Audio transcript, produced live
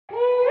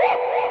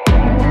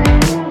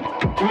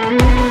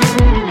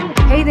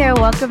Hey there,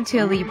 welcome to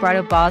Elite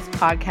Bridal Boss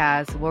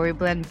Podcast, where we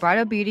blend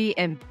bridal beauty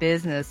and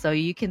business so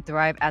you can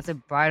thrive as a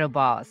bridal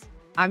boss.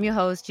 I'm your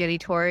host, Jenny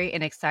Torrey,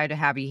 and excited to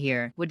have you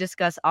here. We'll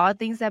discuss all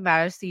things that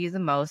matters to you the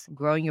most,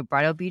 growing your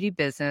bridal beauty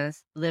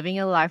business, living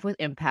a life with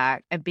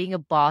impact, and being a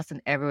boss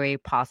in every way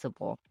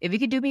possible. If you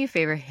could do me a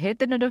favor, hit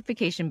the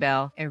notification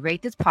bell and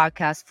rate this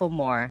podcast for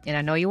more. And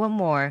I know you want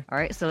more. All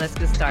right, so let's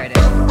get started.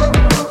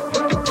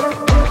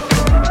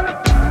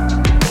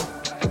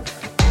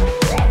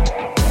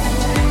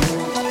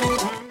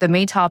 The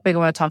main topic I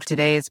want to talk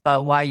today is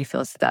about why you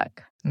feel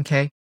stuck.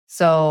 Okay.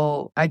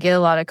 So I get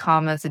a lot of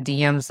comments and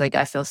DMs like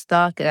I feel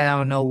stuck and I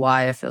don't know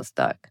why I feel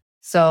stuck.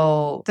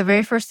 So the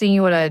very first thing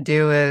you want to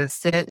do is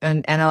sit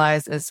and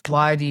analyze is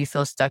why do you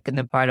feel stuck in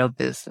the bridal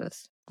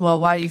business? Well,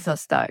 why do you feel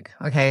stuck?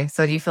 Okay.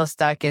 So do you feel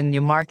stuck in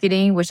your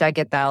marketing, which I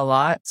get that a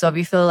lot. So if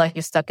you feel like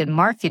you're stuck in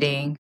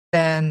marketing,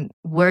 then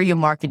where are you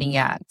marketing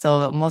at?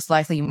 So most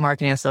likely you're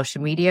marketing on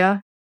social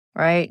media.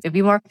 Right? If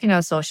you're marketing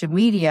on social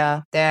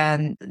media,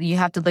 then you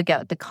have to look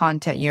at the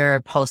content you're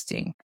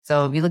posting.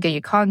 So if you look at your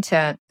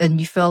content and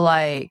you feel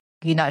like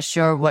you're not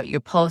sure what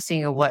you're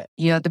posting or what,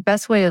 the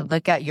best way to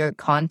look at your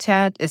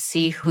content is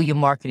see who you're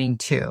marketing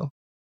to.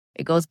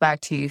 It goes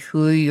back to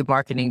who you're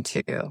marketing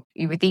to.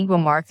 We think we're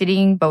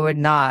marketing, but we're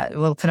not.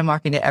 We're kind of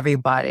marketing to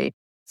everybody.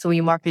 So when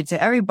you market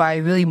to everybody,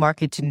 really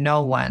market to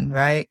no one,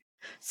 right?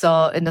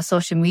 So in the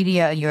social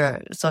media,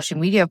 your social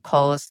media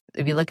posts,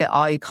 if you look at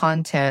all your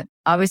content,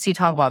 obviously you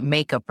talk about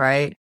makeup,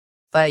 right?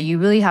 But you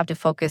really have to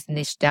focus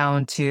niche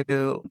down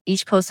to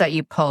each post that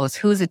you post,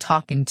 who's it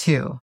talking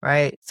to,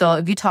 right? So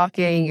if you're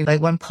talking,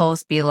 like one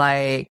post be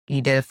like,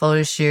 you did a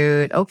photo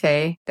shoot.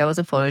 Okay, that was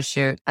a photo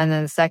shoot. And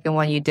then the second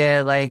one you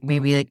did like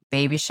maybe like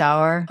baby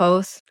shower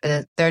post.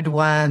 And the third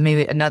one,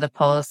 maybe another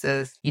post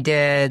is you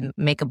did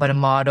makeup on a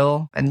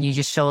model and you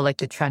just show like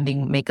the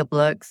trending makeup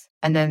looks.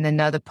 And then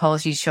another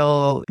post, you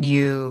show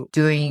you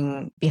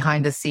doing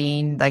behind the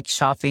scene, like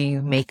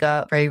shopping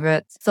makeup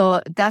favorites.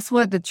 So that's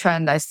what the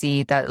trend I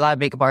see that a lot of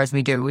makeup artists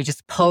we do. We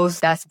just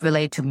post that's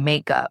related to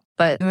makeup.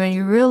 But when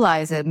you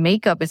realize that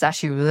makeup is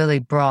actually really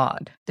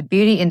broad, the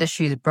beauty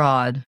industry is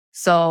broad.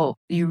 So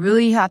you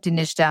really have to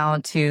niche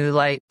down to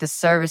like the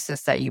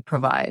services that you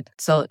provide.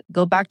 So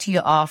go back to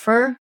your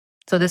offer.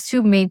 So there's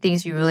two main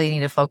things you really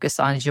need to focus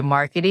on is your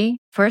marketing.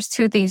 First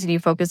two things you need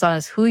to focus on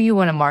is who you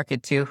want to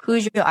market to,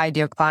 who's your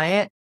ideal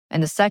client.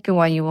 And the second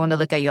one, you want to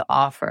look at your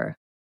offer.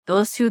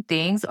 Those two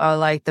things are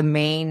like the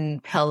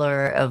main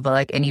pillar of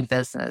like any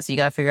business. You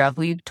got to figure out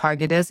who your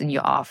target is and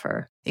your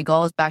offer. It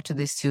goes back to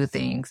these two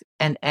things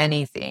and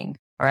anything.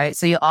 All right.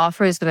 So your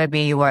offer is going to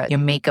be your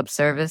makeup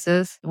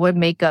services. What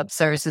makeup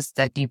services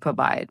that do you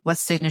provide? What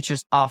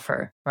signatures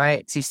offer,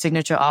 right? So your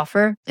signature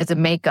offer is a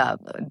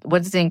makeup.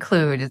 What does it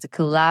include? It's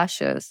include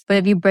lashes. But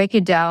if you break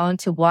it down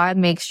to what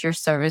makes your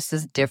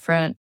services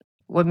different,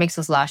 what makes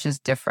those lashes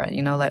different?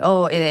 Like,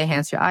 oh, it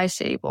enhances your eye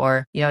shape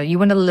or, you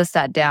want to list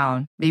that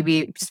down.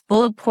 Maybe just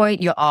bullet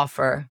point your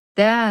offer.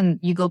 Then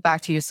you go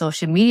back to your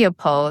social media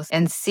post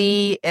and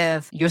see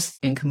if your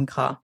income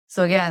call.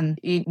 So again,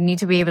 you need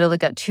to be able to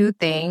look at two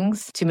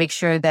things to make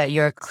sure that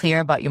you're clear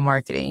about your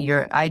marketing,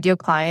 your ideal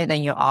client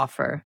and your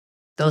offer,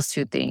 those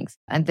two things.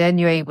 And then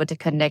you're able to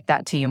connect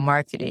that to your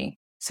marketing.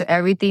 So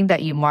everything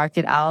that you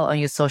market out on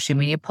your social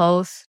media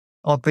posts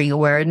or bring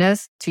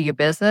awareness to your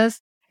business,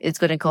 it's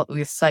going to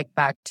reflect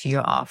back to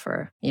your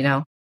offer,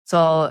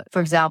 So for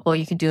example,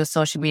 you can do a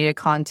social media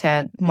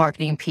content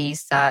marketing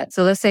piece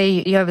so let's say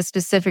you have a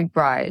specific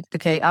bride.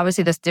 Okay.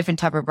 Obviously there's different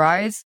type of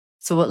brides.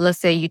 So let's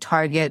say you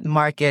target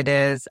market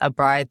is a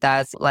bride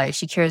that's like,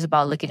 she cares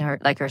about looking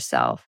like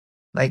herself.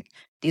 Like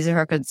these are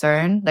her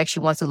concerns. Like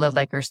she wants to live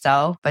like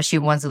herself, but she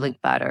wants to look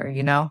better,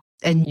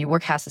 and your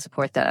work has to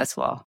support that as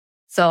well.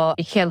 So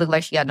it can't look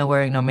like she got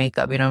wearing no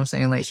makeup, you know what I'm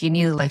saying? Like she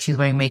needs like she's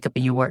wearing makeup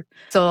in your work.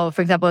 So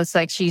for example, it's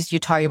like she's your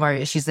target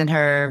market. She's in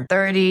her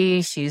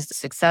 30s. She's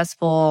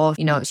successful.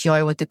 She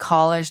already went to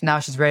college. Now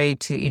she's ready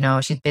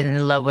to, she's been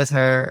in love with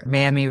her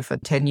man maybe for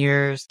 10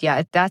 years.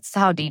 Yeah, that's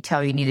how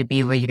detailed you need to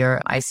be with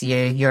your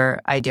ICA,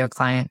 your ideal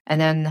client. And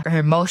then her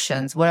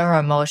emotions. What are her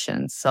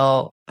emotions?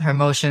 So her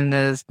emotion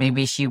is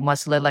maybe she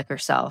wants to live like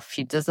herself.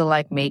 She doesn't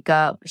like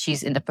makeup.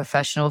 She's in the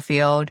professional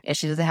field and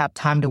she doesn't have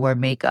time to wear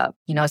makeup,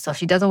 so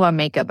she doesn't wear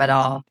makeup at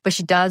all, but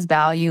she does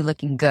value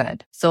looking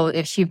good. So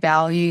if she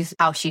values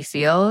how she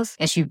feels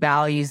and she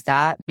values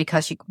that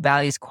because she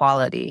values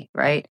quality,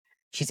 right?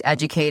 She's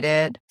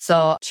educated.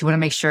 So she want to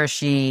make sure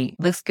she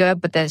looks good,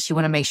 but then she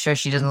want to make sure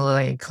she doesn't look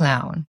like a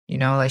clown,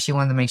 like she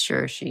wanted to make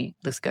sure she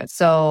looks good.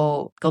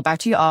 So go back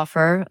to your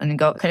offer and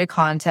go create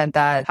content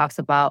that talks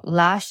about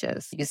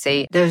lashes. You can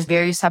say there's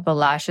various type of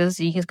lashes.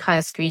 You can kind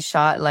of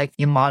screenshot like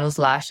your model's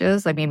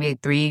lashes, like maybe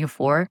 3 or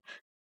 4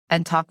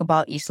 and talk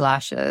about each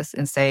lashes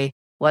and say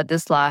what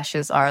these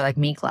lashes are like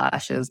mink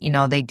lashes.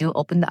 They do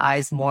open the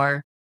eyes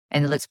more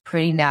and it looks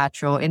pretty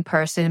natural. In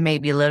person,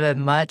 maybe a little bit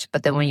much,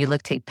 but then when you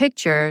take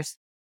pictures,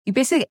 you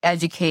basically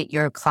educate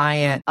your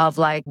client of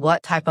like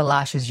what type of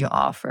lashes you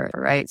offer,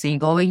 right? So you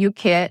go with your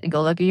kit,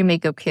 go look at your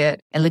makeup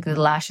kit and look at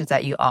the lashes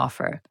that you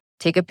offer.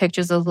 Take a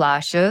picture of those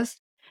lashes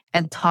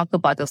and talk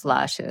about those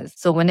lashes.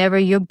 So whenever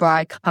your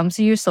bride comes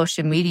to your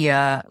social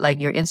media, like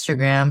your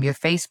Instagram, your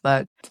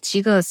Facebook,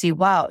 she's going to see,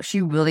 wow,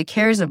 she really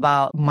cares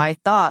about my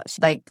thoughts.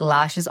 Like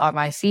lashes are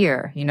my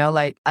fear,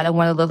 like I don't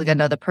want to look like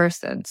another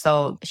person.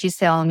 So she's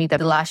telling me that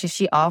the lashes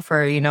she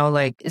offer,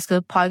 like it's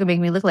going to probably make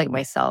me look like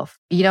myself.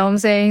 You know what I'm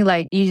saying?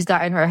 Like you just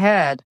got in her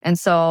head. And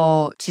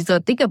so she's going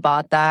to think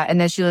about that. And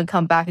then she's going to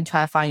come back and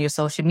try to find your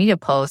social media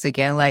posts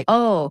again. Like,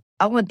 oh,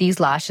 I want these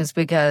lashes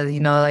because,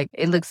 like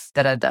it looks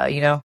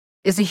da-da-da,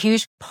 It's a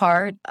huge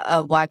part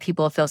of why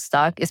people feel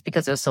stuck is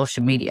because of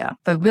social media.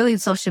 But really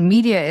social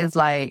media is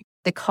like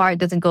the cart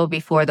doesn't go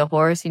before the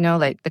horse,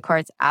 like the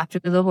cart's after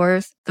the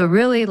horse. So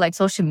really like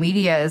social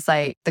media is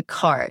like the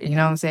cart, you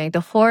know what I'm saying?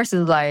 The horse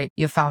is like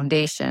your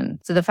foundation.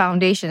 So the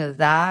foundation is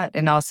that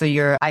and also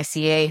your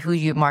ICA, who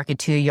you market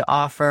to, your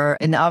offer,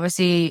 and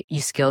obviously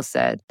your skill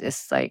set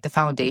is like the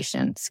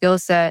foundation. Skill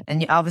set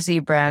and obviously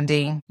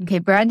branding. Okay,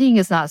 branding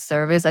is not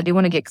service. I do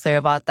want to get clear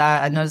about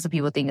that. I know some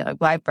people think like,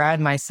 why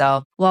brand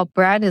myself? Well,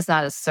 brand is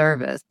not a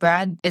service.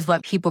 Brand is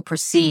what people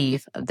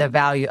perceive the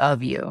value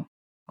of you.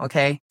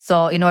 Okay.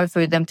 So in order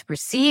for them to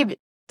perceive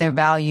their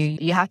value,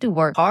 you have to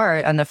work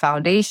hard on the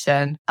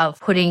foundation of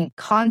putting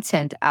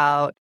content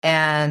out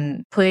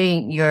and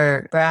putting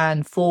your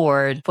brand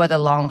forward for the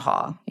long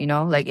haul,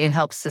 like it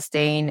helps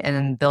sustain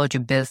and build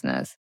your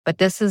business. But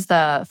this is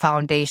the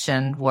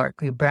foundation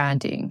work with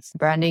branding.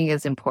 Branding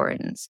is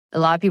important. A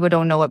lot of people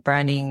don't know what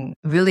branding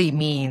really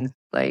means.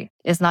 Like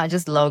it's not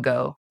just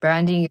logo.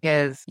 Branding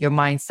is your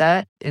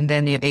mindset, and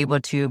then you're able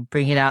to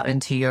bring it out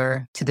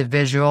to the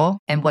visual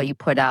and what you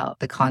put out,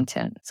 the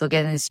content. So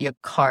again, it's your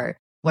cart.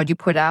 What you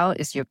put out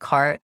is your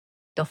cart.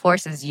 The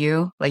horse is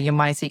you, like your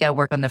mindset. You got to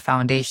work on the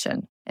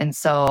foundation. And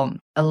so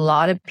a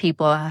lot of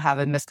people have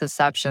a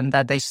misconception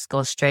that they just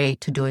go straight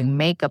to doing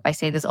makeup. I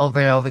say this over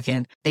and over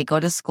again. They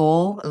go to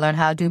school, learn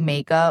how to do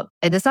makeup,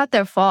 and it's not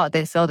their fault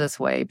they feel this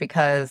way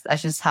because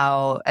that's just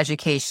how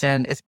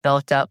education is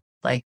built up.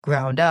 Like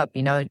ground up,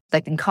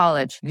 like in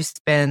college, you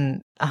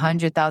spend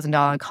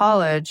 $100,000 in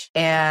college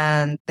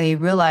and they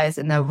realize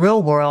in the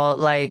real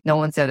world, like no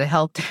one's there to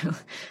help them.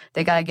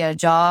 They got to get a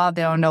job.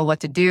 They don't know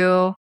what to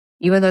do.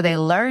 Even though they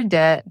learned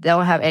it, they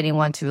don't have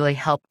anyone to really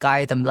help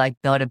guide them, like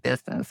build a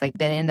business. Like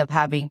they end up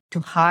having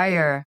to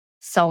hire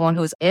someone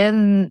who's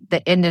in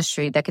the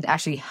industry that could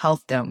actually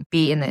help them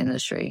be in the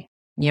industry.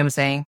 You know what I'm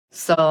saying?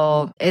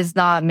 So it's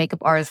not makeup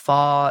artist's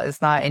fault. It's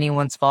not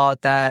anyone's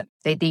fault that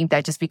they think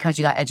that just because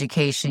you got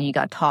education, you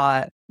got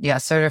taught, you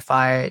got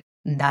certified,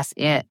 and that's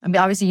it. I mean,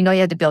 obviously, you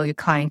have to build your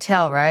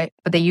clientele, right?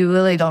 But then you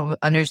really don't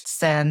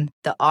understand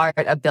the art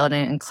of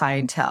building a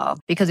clientele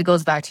because it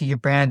goes back to your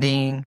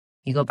branding.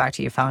 You go back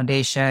to your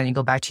foundation. You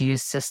go back to your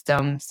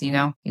systems, you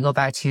go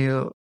back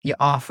to your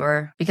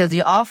offer because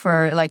your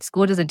offer, like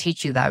school doesn't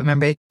teach you that.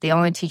 Remember, they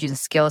only teach you the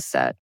skill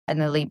set. And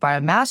the Elite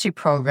Bridal Mastery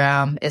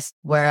Program is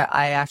where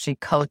I actually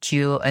coach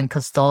you and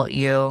consult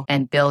you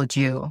and build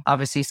you.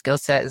 Obviously, skill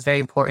set is very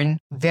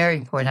important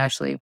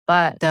actually.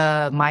 But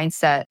the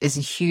mindset is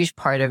a huge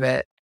part of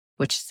it,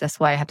 which that's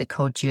why I have to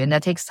coach you. And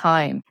that takes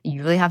time.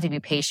 You really have to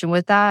be patient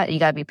with that. You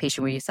got to be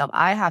patient with yourself.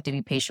 I have to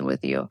be patient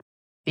with you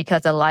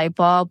because a light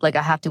bulb, like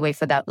I have to wait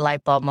for that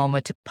light bulb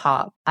moment to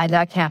pop. I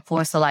can't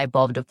force a light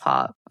bulb to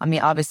pop. I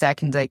mean, obviously I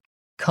can like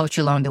coach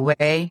you along the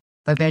way.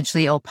 But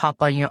eventually it'll pop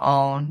on your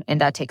own.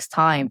 And that takes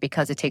time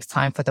because it takes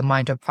time for the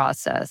mind to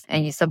process.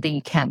 And it's something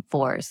you can't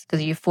force. Because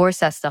if you force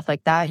that stuff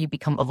like that, you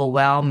become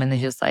overwhelmed and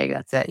it's just like,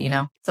 that's it,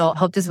 So I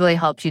hope this really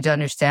helps you to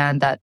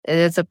understand that it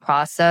is a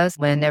process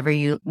whenever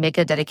you make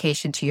a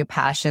dedication to your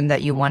passion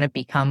that you want to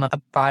become a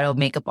bridal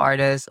makeup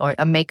artist or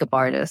a makeup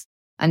artist.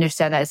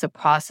 Understand that it's a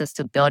process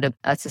to build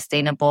a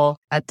sustainable,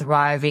 a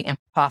thriving, and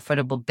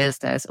profitable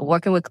business.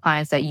 Working with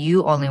clients that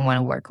you only want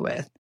to work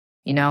with,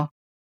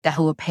 that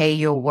who will pay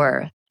your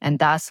worth. And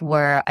that's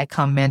where I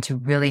come in to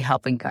really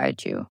help and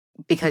guide you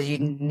because you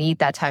need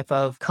that type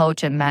of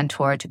coach and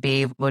mentor to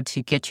be able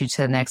to get you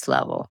to the next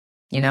level.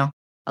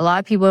 A lot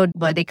of people,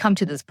 when they come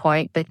to this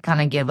point, they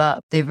kind of give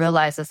up. They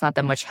realize there's not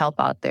that much help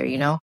out there,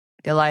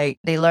 They're like,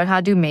 they learn how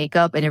to do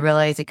makeup and they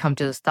realize they come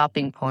to the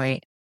stopping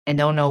point and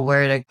don't know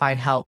where to find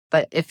help.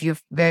 But if you're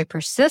very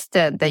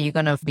persistent, then you're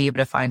going to be able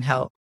to find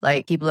help.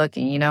 Like keep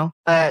looking,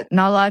 But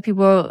not a lot of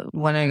people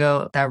want to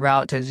go that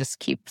route to just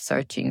keep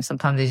searching.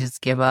 Sometimes they just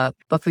give up.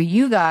 But for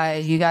you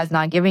guys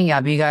not giving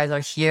up. You guys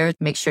are here to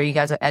make sure you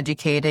guys are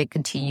educated,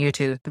 continue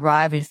to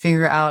thrive and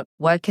figure out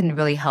what can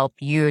really help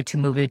you to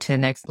move you to the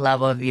next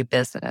level of your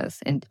business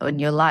and in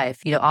your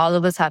life. All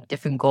of us have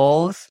different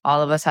goals.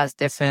 All of us has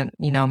different,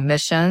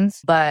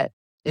 missions. But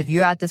if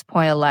you're at this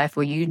point in life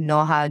where you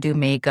know how to do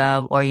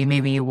makeup or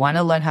you want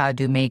to learn how to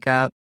do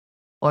makeup,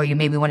 or you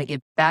maybe want to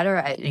get better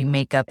at your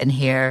makeup and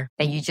hair,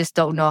 and you just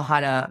don't know how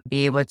to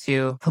be able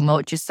to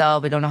promote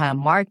yourself, and don't know how to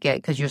market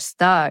because you're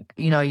stuck,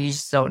 you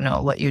just don't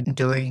know what you're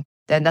doing,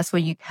 then that's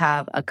when you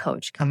have a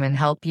coach come and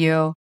help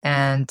you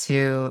and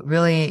to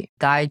really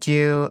guide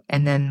you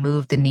and then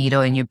move the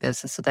needle in your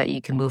business so that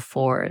you can move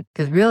forward.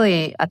 Because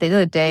really, at the end of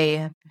the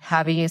day,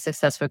 having a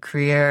successful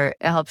career,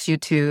 it helps you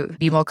to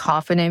be more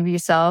confident in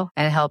yourself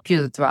and help you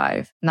to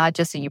thrive, not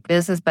just in your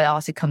business, but it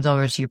also comes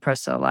over to your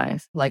personal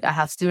life. Like I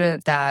have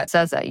students that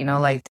says that,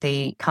 like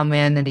they come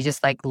in and they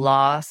just like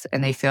lost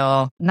and they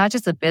feel not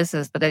just a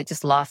business, but they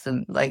just lost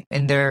in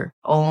their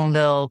own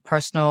little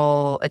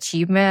personal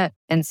achievement.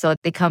 And so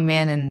they come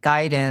in and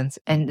guidance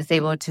and is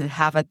able to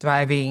have a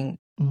thriving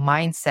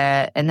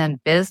mindset. And then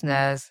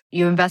business,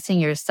 you invest in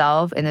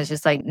yourself, and it's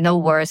just like no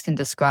words can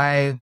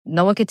describe,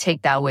 no one could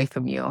take that away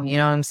from you. You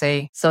know what I'm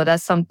saying? So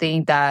that's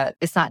something that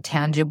it's not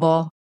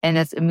tangible, and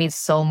it means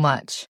so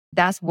much.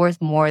 That's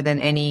worth more than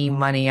any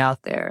money out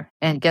there.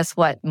 And guess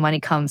what? Money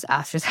comes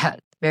after that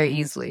very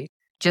easily.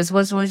 Just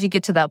once you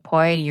get to that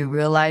point, you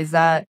realize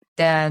that,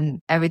 then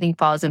everything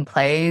falls in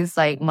place.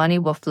 Like money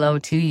will flow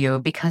to you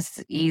because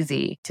it's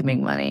easy to make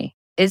money.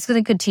 It's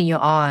going to continue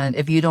on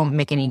if you don't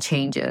make any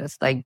changes.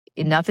 Like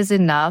enough is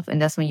enough,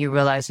 and that's when you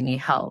realize you need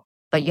help.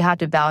 But you have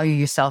to value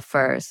yourself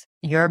first.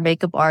 Your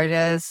makeup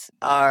artists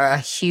are a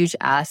huge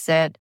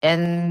asset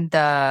in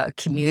the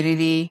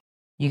community.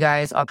 You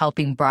guys are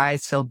helping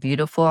brides feel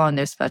beautiful on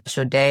their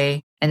special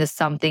day. And it's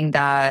something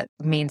that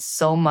means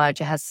so much.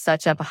 It has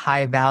such a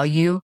high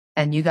value,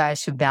 and you guys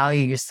should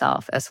value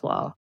yourself as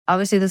well.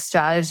 Obviously, the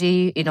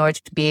strategy in order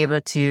to be able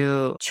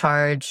to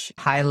charge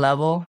high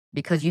level,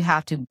 because you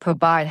have to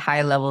provide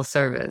high level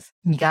service.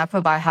 You got to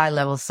provide high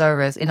level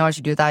service. In order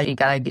to do that, you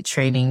got to get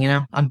training,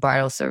 on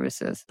bridal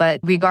services. But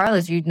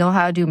regardless, you know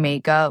how to do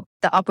makeup.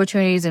 The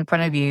opportunities in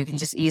front of you, you can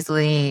just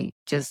easily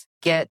just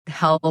get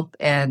help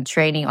and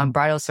training on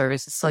bridal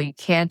services so you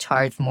can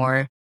charge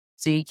more,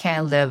 so you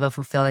can live a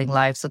fulfilling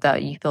life so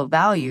that you feel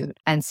valued.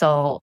 And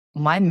so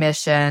my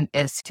mission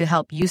is to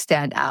help you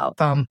stand out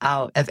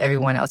of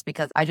everyone else,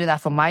 because I do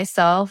that for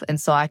myself.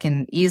 And so I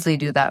can easily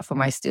do that for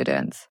my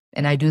students.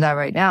 And I do that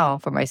right now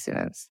for my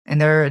students, and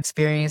they're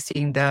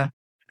experiencing the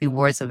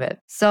rewards of it.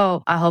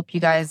 So I hope you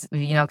guys,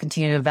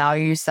 continue to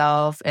value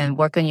yourself and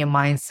work on your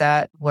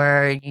mindset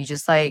where you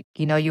just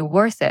you're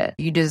worth it.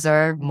 You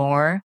deserve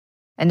more.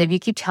 And if you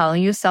keep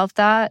telling yourself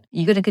that,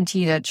 you're going to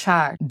continue to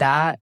attract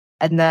that.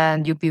 And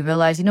then you'll be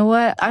realize, you know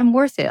what? I'm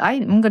worth it.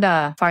 I'm going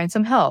to find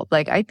some help.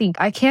 Like, I think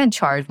I can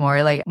charge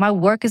more. Like, my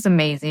work is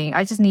amazing.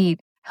 I just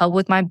need help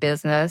with my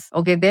business.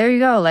 Okay, there you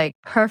go. Like,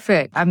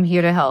 perfect. I'm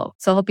here to help.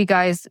 So I hope you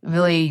guys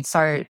really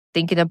start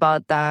thinking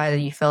about that,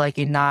 and you feel like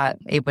you're not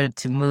able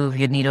to move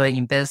your needle in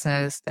your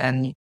business,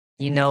 and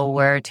you know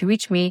where to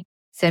reach me.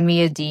 Send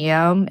me a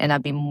DM, and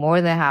I'd be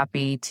more than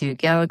happy to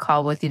get on a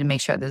call with you to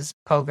make sure this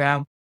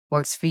program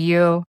works for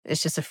you.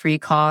 It's just a free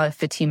call,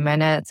 15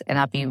 minutes, and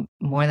I'll be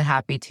more than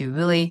happy to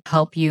really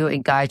help you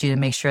and guide you to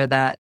make sure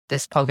that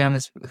this program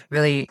is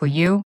really for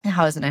you and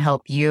how it's going to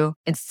help you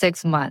in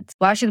 6 months.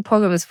 Well, actually, the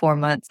program is 4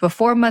 months, but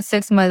 4 months,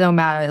 6 months, don't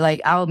matter. Like,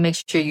 I'll make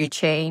sure you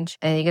change,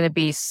 and you're going to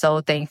be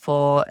so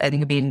thankful, and you're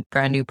going to be a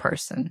brand new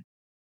person.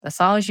 As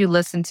long as you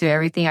listen to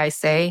everything I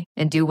say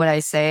and do what I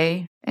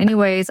say.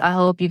 Anyways, I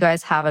hope you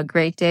guys have a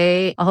great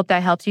day. I hope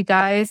that helped you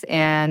guys,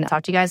 and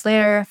talk to you guys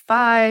later.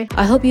 Bye.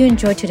 I hope you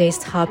enjoyed today's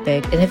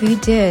topic, and if you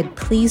did,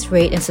 please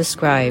rate and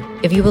subscribe.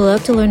 If you would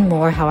love to learn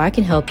more how I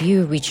can help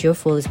you reach your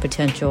fullest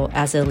potential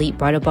as an elite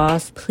bridal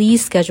boss,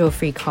 please schedule a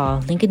free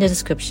call, link in the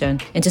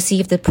description, and to see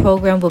if the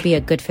program will be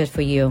a good fit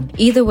for you.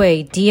 Either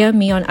way, DM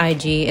me on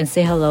IG and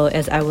say hello,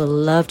 as I would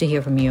love to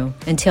hear from you.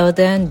 Until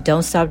then,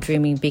 don't stop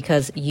dreaming,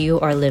 because you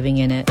are living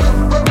in it.